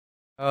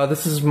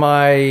This is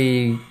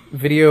my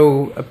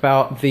video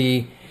about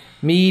the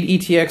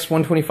Meade ETX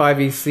 125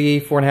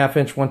 EC 4.5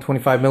 inch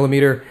 125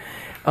 millimeter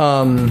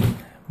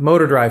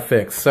motor drive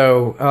fix.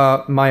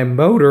 So my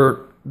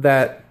motor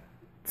that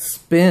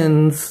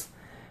spins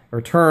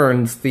or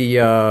turns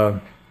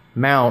the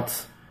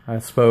mount, I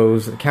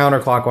suppose,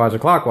 counterclockwise or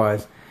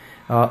clockwise,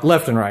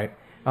 left and right,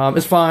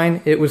 is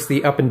fine. It was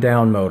the up and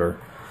down motor,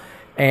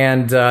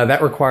 and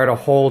that required a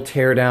whole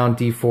tear down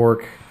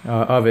defork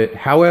of it.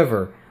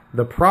 However,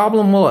 the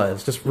problem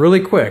was, just really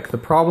quick, the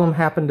problem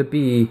happened to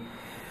be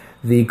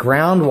the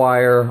ground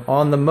wire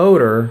on the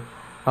motor,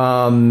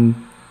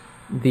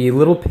 the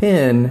little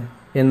pin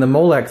in the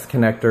Molex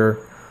connector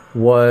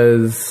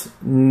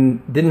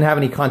didn't have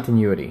any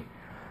continuity.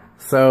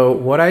 So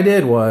what I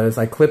did was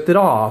I clipped it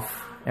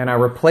off and I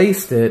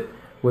replaced it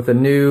with a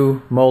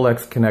new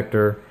Molex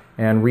connector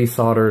and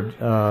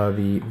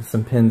resoldered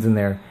some pins in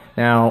there.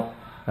 Now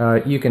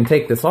you can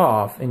take this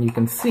off and you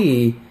can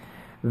see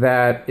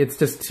that it's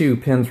just two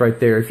pins right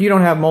there. If you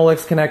don't have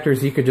Molex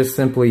connectors, you could just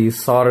simply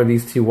solder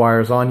these two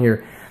wires on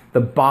here.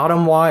 The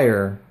bottom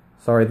wire,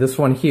 sorry, this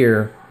one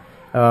here,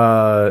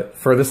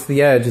 furthest to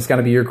the edge is going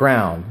to be your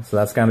ground. So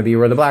that's going to be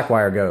where the black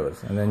wire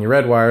goes. And then your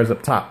red wire is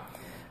up top.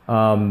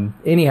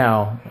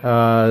 Anyhow,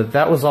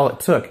 that was all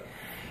it took.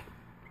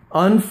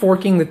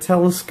 Unforking the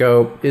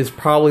telescope is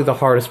probably the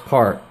hardest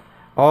part.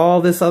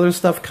 All this other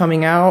stuff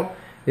coming out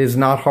is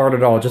not hard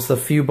at all. Just a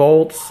few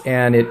bolts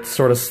and it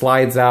sort of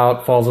slides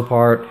out, falls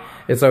apart.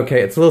 It's okay.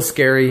 It's a little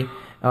scary,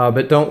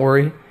 but don't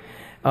worry.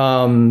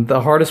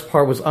 The hardest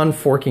part was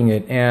unforking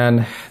it,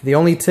 and the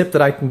only tip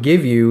that I can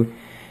give you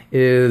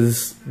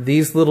is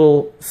these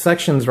little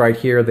sections right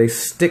here, they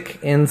stick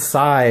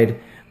inside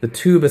the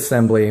tube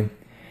assembly,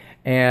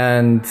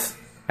 and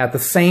at the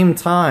same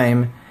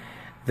time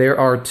there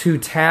are two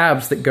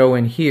tabs that go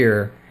in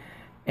here.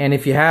 And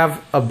if you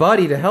have a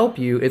buddy to help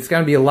you, it's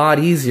going to be a lot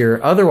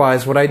easier.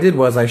 Otherwise, what I did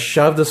was I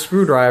shoved a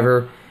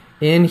screwdriver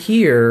in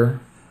here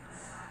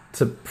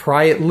to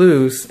pry it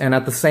loose, and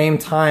at the same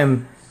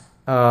time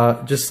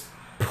just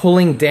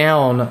pulling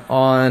down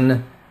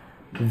on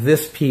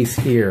this piece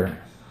here.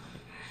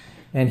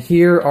 And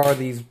here are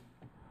these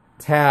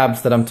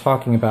tabs that I'm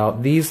talking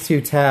about. These two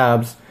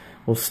tabs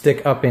will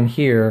stick up in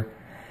here,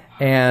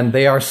 and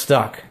they are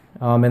stuck.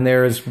 And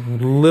there is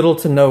little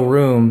to no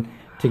room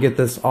to get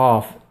this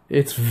off.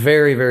 It's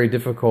very, very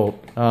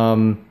difficult.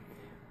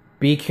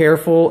 Be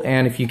careful,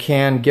 and if you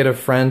can, get a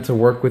friend to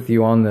work with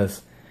you on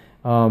this,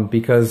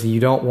 because you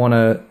don't want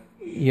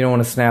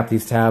to snap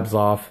these tabs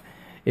off.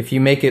 If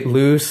you make it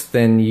loose,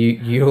 then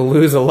you'll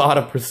lose a lot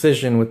of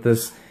precision with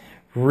this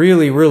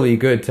really, really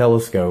good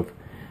telescope.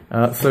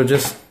 So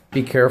just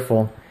be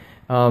careful.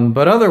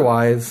 But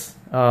otherwise,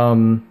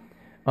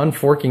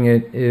 unforking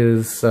it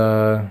is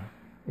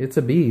it's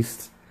a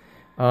beast.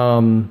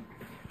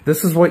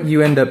 This is what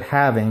you end up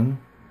having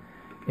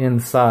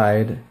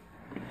inside.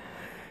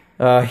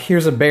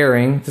 Here's a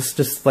bearing,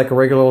 just like a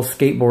regular old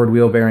skateboard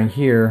wheel bearing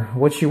here.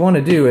 What you want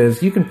to do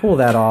is you can pull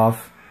that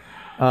off.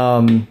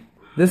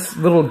 This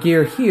little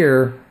gear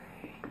here,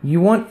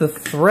 you want the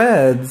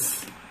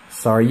threads,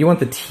 sorry, you want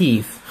the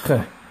teeth.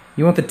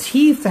 You want the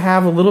teeth to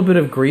have a little bit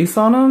of grease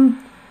on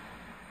them,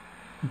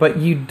 but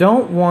you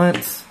don't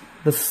want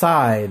the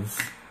sides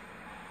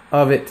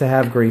of it to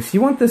have grease.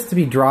 You want this to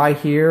be dry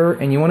here,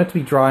 and you want it to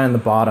be dry on the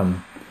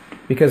bottom,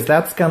 because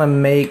that's going to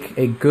make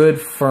a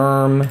good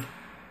firm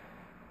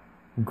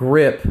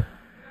grip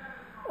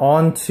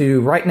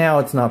onto, right now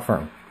it's not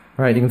firm,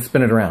 right? You can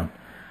spin it around.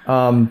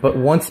 But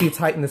once you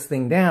tighten this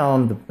thing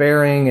down, the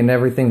bearing and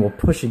everything will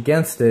push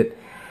against it,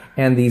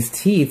 and these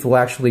teeth will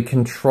actually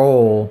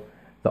control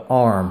the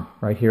arm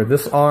right here.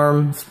 This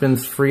arm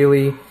spins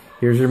freely.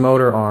 Here's your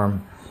motor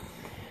arm.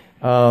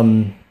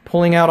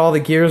 Pulling out all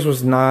the gears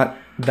was not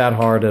that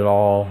hard at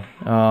all.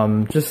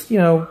 Just, you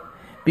know,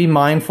 be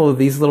mindful of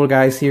these little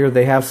guys here.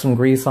 They have some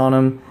grease on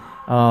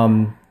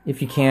them.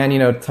 If you can, you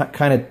know,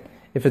 kind of,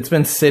 if it's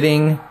been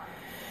sitting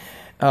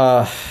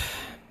around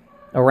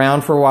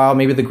for a while,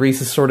 maybe the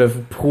grease is sort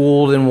of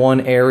pooled in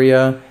one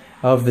area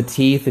of the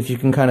teeth. If you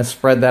can kind of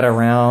spread that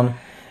around,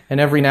 and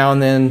every now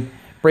and then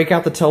break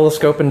out the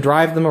telescope and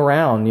drive them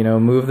around, you know,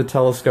 move the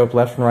telescope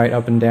left and right,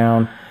 up and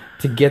down,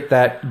 to get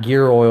that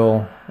gear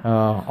oil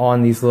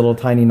on these little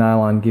tiny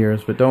nylon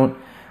gears. But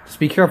just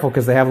be careful,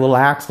 because they have little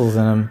axles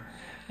in them,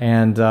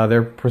 and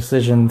they're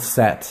precision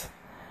set.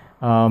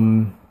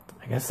 I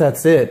guess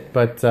that's it,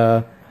 but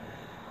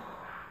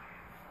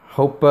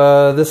hope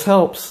this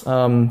helps.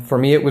 For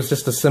me, it was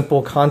just a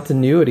simple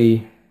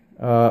continuity,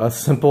 a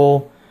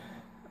simple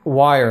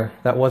wire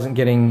that wasn't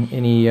getting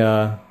any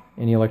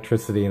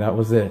electricity. That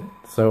was it.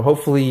 So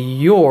hopefully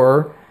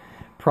your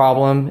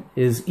problem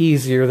is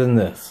easier than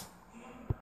this.